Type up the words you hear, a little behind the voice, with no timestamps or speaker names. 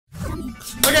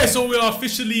Okay, so we are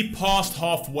officially past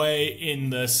halfway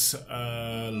in this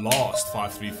last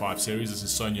 535 series. This is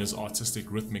Sonia's Artistic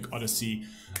Rhythmic Odyssey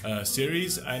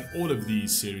series, and all of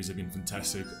these series have been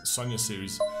fantastic. Sonia's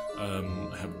series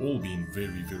have all been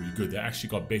very, very good. They actually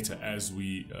got better as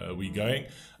we going.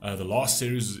 The last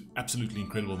series was absolutely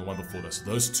incredible, and the one before this. So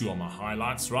those two are my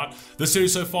highlights, right? This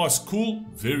series so far is cool,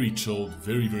 very chilled,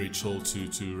 very, very chilled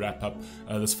to wrap up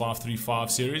this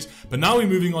 535 series. But now we're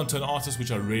moving on to an artist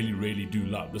which I really, really do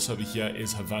love. This over here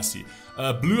is HAVASI.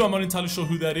 Blue, I'm not entirely sure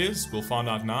who that is. We'll find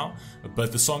out now.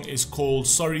 But the song is called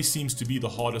Sorry Seems to Be the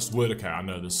Hardest Word. Okay, I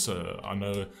know this. I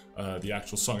know the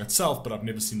actual song itself, but I've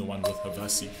never seen the one with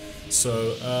HAVASI.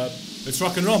 So let's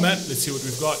rock and roll, man. Let's see what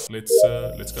we've got.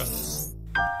 Let's go.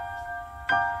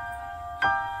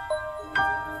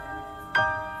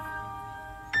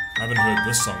 I haven't heard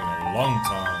this song in a long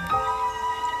time.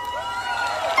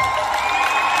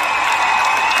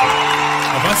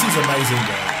 HAVASI's amazing,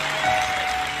 though.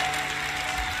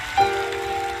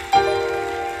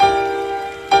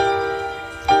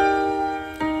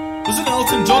 This is an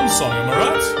Elton John song, am I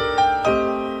right?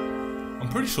 I'm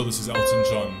pretty sure this is Elton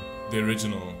John, the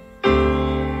original.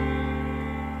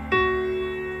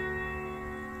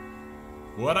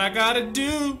 What I gotta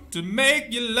do to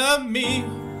make you love me?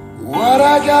 What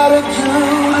I gotta do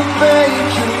to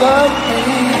make you love me?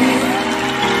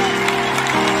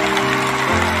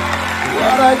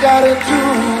 What I gotta do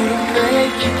to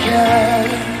make you care?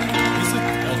 Is it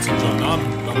Elton John? I'm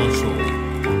not sure.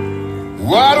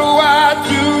 What do I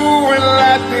do when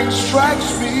lightning strikes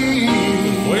me?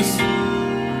 Voice?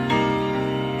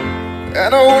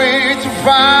 And I wait to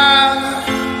find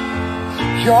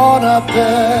you're not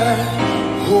there.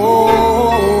 Oh,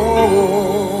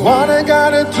 what I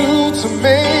gotta do to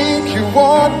make you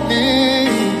want me?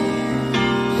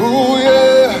 Oh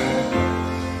yeah.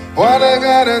 What I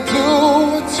gotta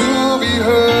do to be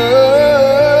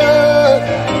heard?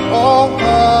 Oh,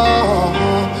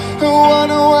 what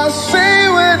do I say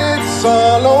when it's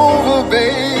all over,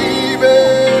 baby?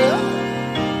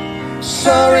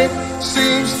 Sorry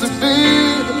seems to be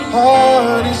the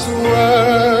hardest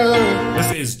word.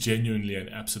 This is genuinely an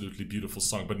absolutely beautiful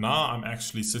song, but now I'm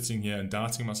actually sitting here and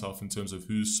doubting myself in terms of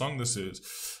whose song this is.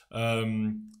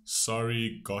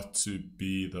 Sorry got to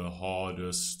be the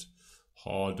hardest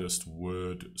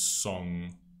word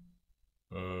song.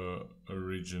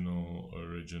 Original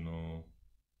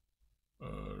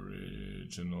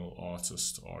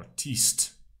artist.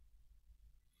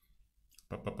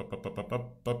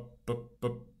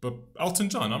 Elton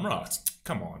John, I'm right.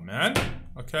 Come on, man.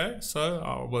 Okay, so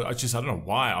well, I don't know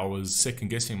why I was second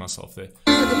guessing myself there.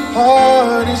 The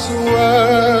hardest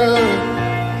word.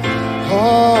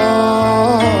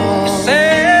 Oh.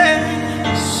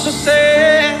 Sad, so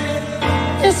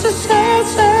sad. It's a sad,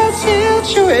 sad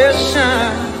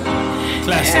situation.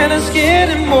 Classic. And it's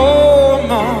getting more and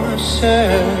more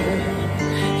sad.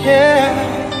 Yeah.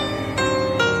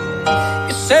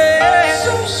 It's sad,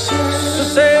 so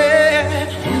sad.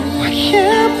 I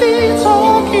can't be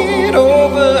talking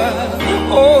over.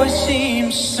 Oh, it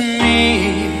seems to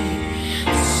me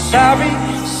sorry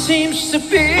seems to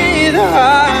be the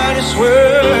hardest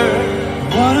word.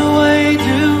 What do I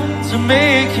do to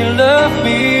make you love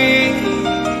me?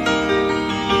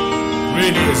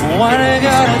 Really is. What I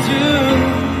gotta do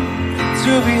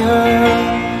to be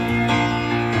heard?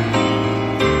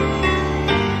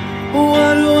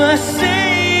 What do I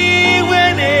say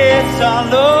when it's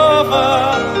all over?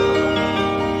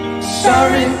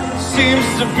 Sorry seems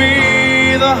to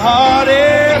be the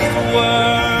hardest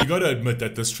word. You gotta admit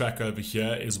that this track over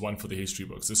here is one for the history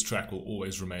books. This track will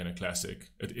always remain a classic.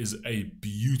 It is a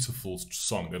beautiful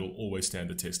song that will always stand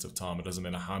the test of time. It doesn't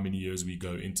matter how many years we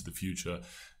go into the future.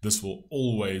 This will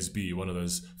always be one of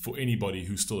those, for anybody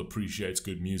who still appreciates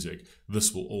good music,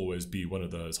 this will always be one of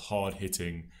those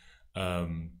hard-hitting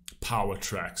power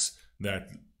tracks that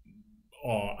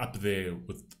are up there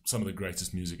with some of the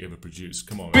greatest music ever produced.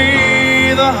 Come on, man.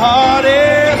 Be the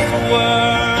hardest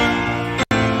word.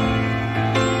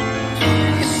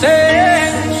 You say,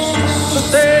 so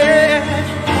sad.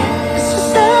 It's a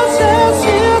sad, sad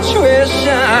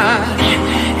situation,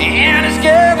 and it's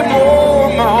getting more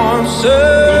and more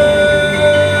absurd.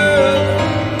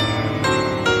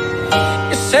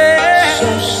 You say, so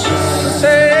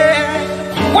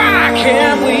sad. Why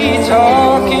can't we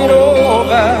talk it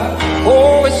over?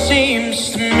 Oh, it seems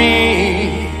to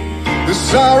me the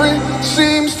sorry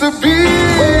seems to be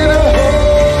the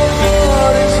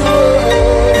hardest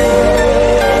word.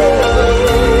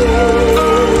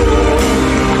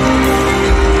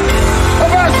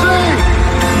 HAVASI!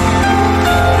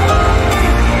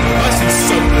 This is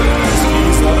so good.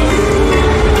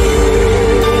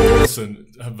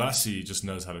 HAVASI just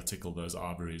knows how to tickle those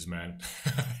arteries, man.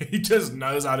 He just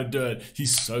knows how to do it.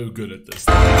 He's so good at this.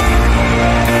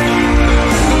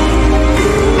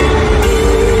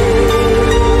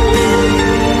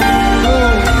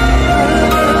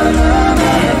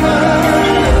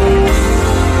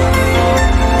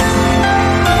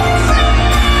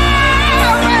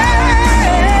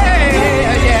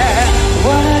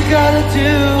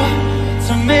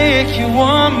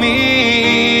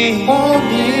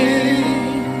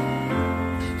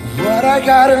 What I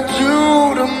gotta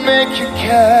do to make you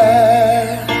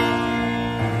care?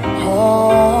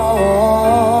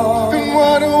 Oh, and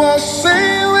what do I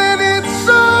say when it's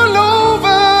all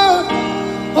over?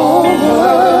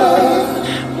 Over.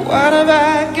 What have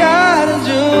I gotta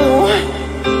do?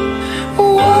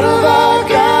 What have I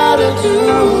gotta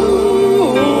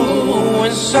do?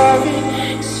 When sorry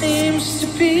seems to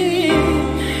be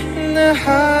the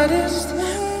hardest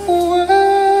word.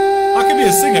 I can be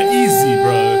a singer easy,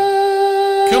 bro.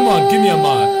 Come on, give me a mic. I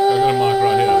got a mic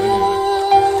right here.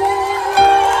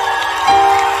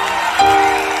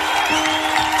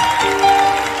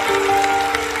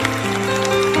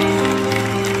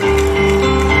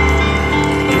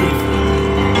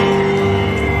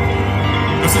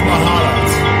 This is my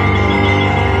highlights.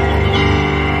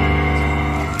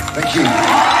 Thank you.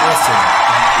 Awesome.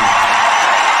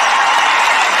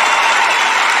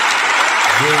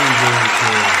 Very, very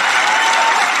cool.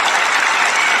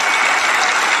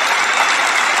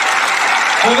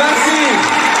 HAVASI.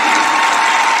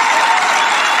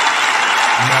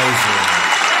 Amazing.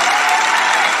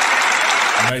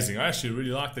 Amazing. I actually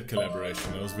really like that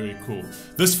collaboration. That was very cool.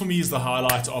 This for me is the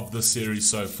highlight of the series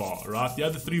so far, right? The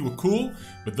other three were cool,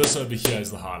 but this over here is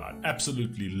the highlight.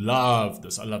 Absolutely love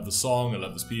this. I love the song. I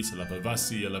love this piece. I love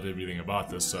HAVASI. I love everything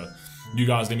about this. So you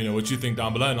guys let me know what you think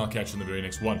down below, and I'll catch you in the very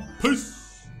next one. Peace.